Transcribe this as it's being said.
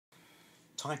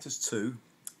Titus 2,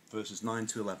 verses 9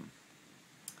 to 11.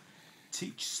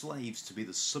 Teach slaves to be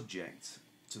the subject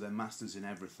to their masters in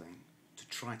everything, to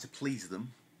try to please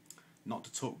them, not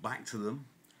to talk back to them,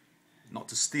 not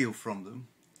to steal from them,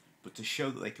 but to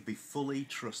show that they can be fully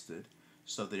trusted,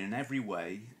 so that in every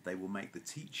way they will make the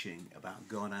teaching about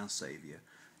God our Saviour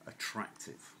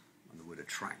attractive. And the word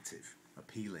attractive,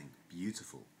 appealing,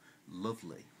 beautiful,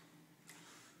 lovely,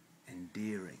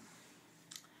 endearing.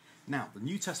 Now, the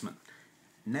New Testament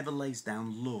never lays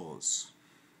down laws.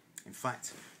 In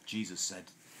fact, Jesus said,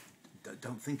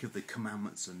 don't think of the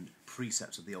commandments and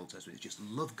precepts of the Old Testament. It's just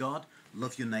love God,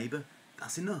 love your neighbour,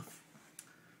 that's enough.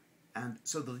 And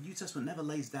so the New Testament never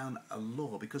lays down a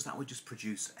law, because that would just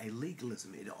produce a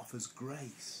legalism. It offers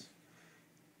grace.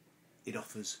 It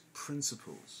offers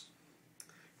principles.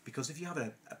 Because if you have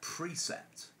a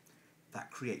precept,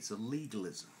 that creates a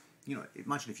legalism. You know,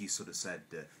 imagine if you sort of said,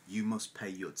 you must pay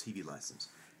your TV license.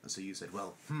 And so you said,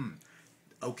 well,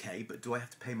 okay, but do I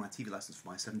have to pay my TV license for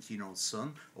my 17-year-old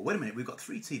son? Or wait a minute, we've got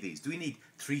 3 TVs. Do we need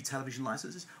 3 television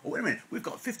licenses? Or wait a minute, we've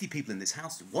got 50 people in this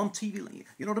house, 1 TV.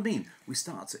 You know what I mean? We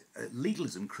start to,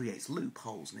 legalism creates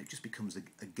loopholes, and it just becomes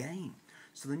a game.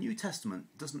 So the New Testament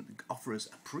doesn't offer us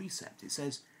a precept. It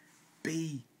says,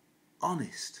 be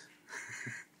honest.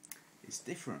 It's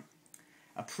different.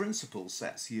 A principle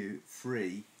sets you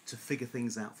free to figure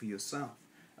things out for yourself.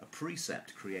 A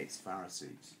precept creates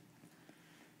Pharisees.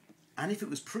 And if it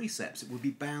was precepts, it would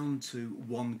be bound to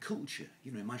one culture.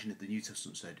 You know, imagine if the New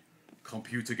Testament said,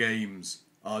 computer games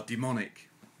are demonic.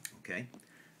 Okay?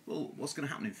 Well, what's going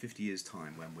to happen in 50 years'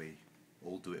 time when we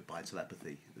all do it by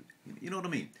telepathy? You know what I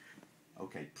mean?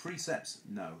 Okay, precepts,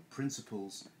 no.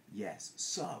 Principles, yes.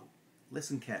 So,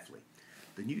 listen carefully.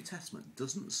 The New Testament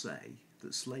doesn't say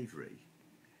that slavery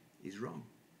is wrong.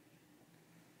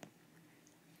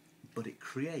 But it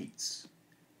creates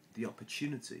the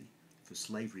opportunity for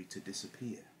slavery to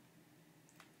disappear.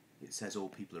 It says all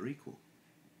people are equal.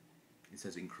 It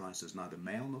says in Christ there's neither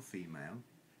male nor female,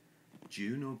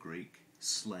 Jew nor Greek,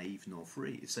 slave nor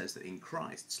free. It says that in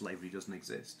Christ slavery doesn't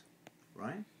exist,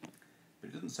 right? But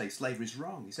it doesn't say slavery is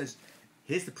wrong. It says,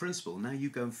 here's the principle, now you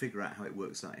go and figure out how it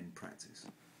works out in practice.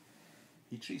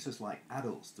 He treats us like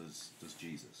adults, does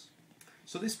Jesus.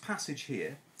 So this passage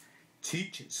here,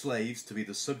 teach slaves to be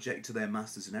the subject to their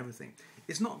masters in everything,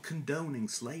 it's not condoning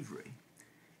slavery.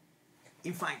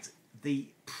 In fact, the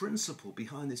principle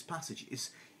behind this passage is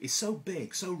so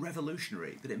big, so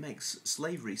revolutionary, that it makes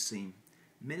slavery seem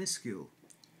minuscule,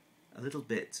 a little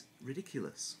bit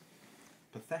ridiculous,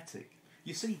 pathetic.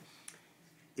 You see,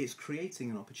 it's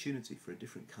creating an opportunity for a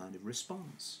different kind of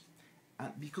response.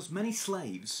 Because many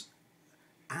slaves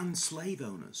and slave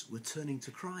owners were turning to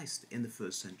Christ in the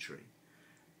first century.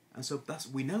 And so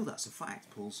we know that's a fact.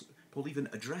 Paul even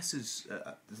addresses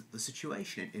the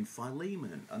situation in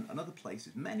Philemon and other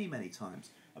places many, many times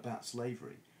about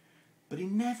slavery. But he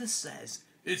never says,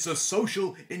 it's a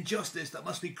social injustice that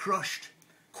must be crushed.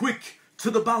 Quick, to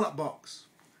the ballot box.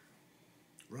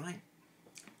 Right?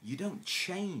 You don't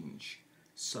change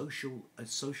a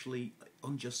socially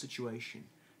unjust situation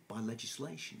by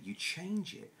legislation. You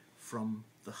change it from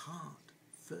the heart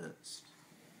first.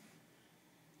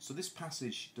 So this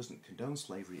passage doesn't condone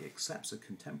slavery, it accepts a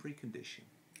contemporary condition,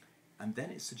 and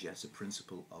then it suggests a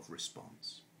principle of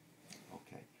response.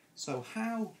 Okay, so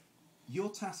how your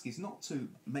task is not to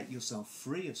make yourself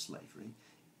free of slavery,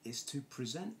 is to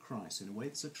present Christ in a way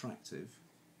that's attractive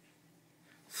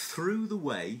through the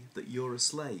way that you're a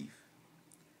slave.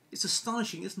 It's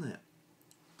astonishing, isn't it?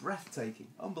 Breathtaking,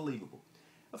 unbelievable.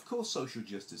 Of course social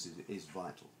justice is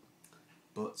vital,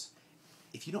 but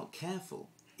if you're not careful,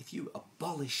 if you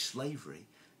abolish slavery,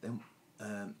 then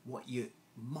what you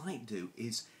might do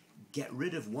is get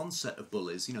rid of one set of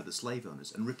bullies, you know, the slave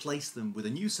owners, and replace them with a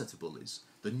new set of bullies,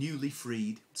 the newly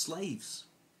freed slaves.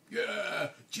 Yeah,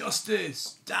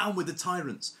 justice, down with the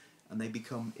tyrants. And they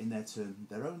become, in their turn,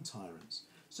 their own tyrants.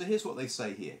 So here's what they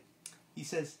say here. He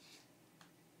says,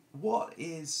 what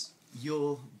is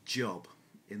your job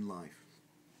in life?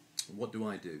 What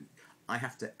do? I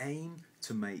have to aim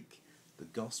to make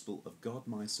the gospel of God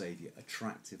my Saviour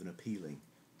attractive and appealing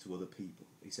to other people.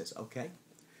 He says, okay,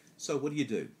 so what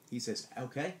do? He says,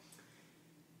 okay,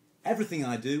 everything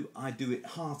I do it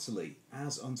heartily,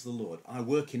 as unto the Lord. I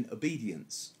work in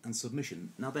obedience and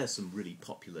submission. Now there's some really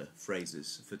popular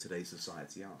phrases for today's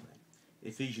society, aren't there?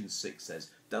 Ephesians 6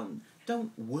 says, don't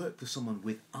work for someone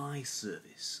with eye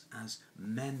service as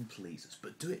men pleasers,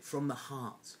 but do it from the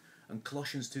heart. And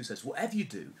Colossians 2 says, whatever you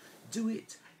do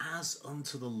it as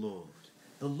unto the Lord.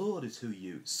 The Lord is who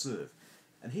you serve.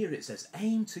 And here it says,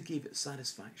 aim to give it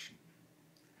satisfaction.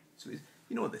 So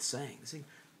you know what they're saying? They're saying,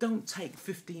 Don't take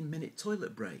 15-minute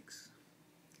toilet breaks.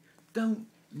 Don't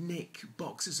nick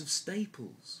boxes of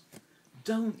staples.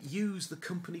 Don't use the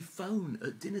company phone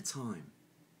at dinner time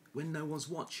when no one's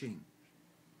watching.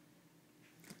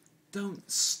 Don't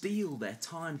steal their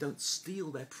time. Don't steal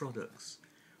their products.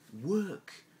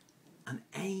 Work and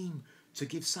aim to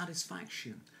give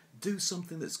satisfaction. Do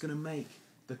something that's going to make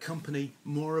the company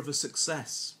more of a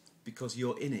success because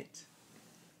you're in it.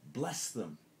 Bless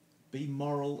them. Be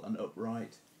moral and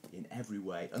upright in every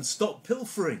way. And stop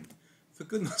pilfering. For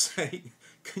goodness sake,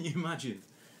 can you imagine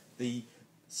the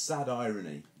sad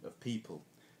irony of people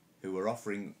who are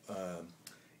offering,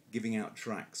 giving out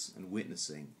tracts and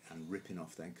witnessing and ripping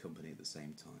off their company at the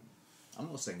same time? I'm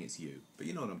not saying it's you, but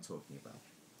you know what I'm talking about.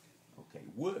 Okay,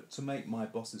 work to make my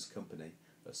boss's company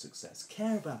a success.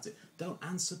 Care about it. Don't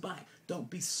answer back. Don't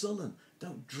be sullen.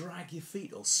 Don't drag your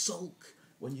feet or sulk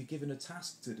when you're given a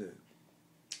task to do.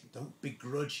 Don't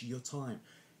begrudge your time.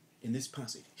 In this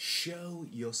passage, show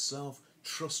yourself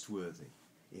trustworthy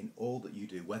in all that you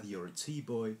do, whether you're a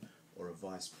T-boy or a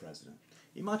vice president.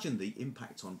 Imagine the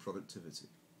impact on productivity.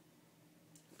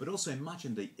 But also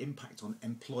imagine the impact on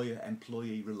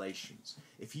employer-employee relations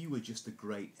if you were just a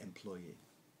great employee.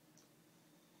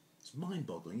 It's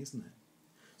mind-boggling, isn't it?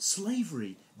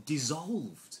 Slavery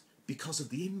dissolved because of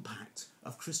the impact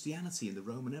of Christianity in the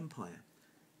Roman Empire.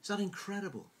 Is that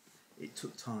incredible? It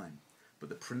took time, but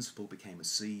the principle became a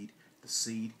seed. The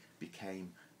seed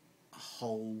became a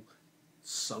whole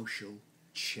social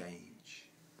change.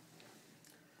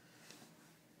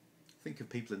 Think of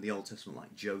people in the Old Testament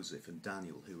like Joseph and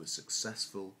Daniel who were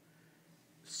successful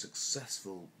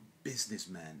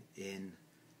businessmen in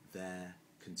their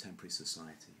contemporary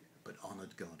society, but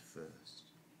honoured God first.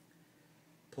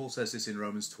 Paul says this in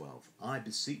Romans 12. I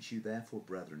beseech you therefore,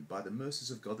 brethren, by the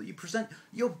mercies of God, that you present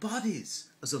your bodies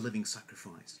as a living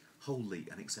sacrifice, holy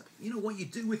and acceptable. You know what you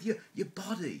do with your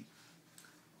body.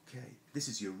 Okay, this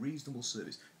is your reasonable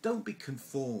service. Don't be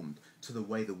conformed to the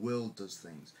way the world does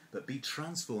things, but be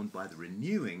transformed by the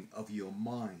renewing of your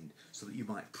mind, so that you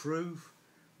might prove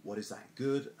what is that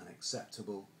good and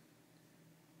acceptable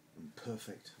and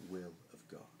perfect will of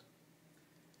God.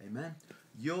 Amen?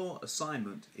 Your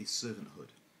assignment is servanthood.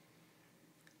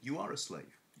 You are a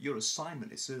slave. Your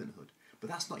assignment is servanthood.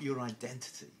 But that's not your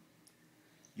identity.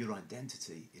 Your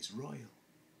identity is royal.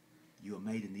 You are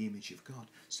made in the image of God.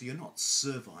 So you're not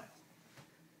servile,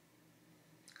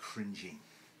 cringing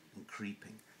and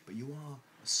creeping, but you are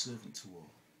a servant to all.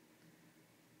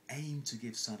 Aim to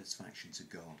give satisfaction to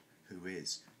God, who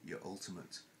is your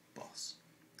ultimate boss.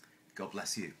 God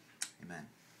bless you. Amen.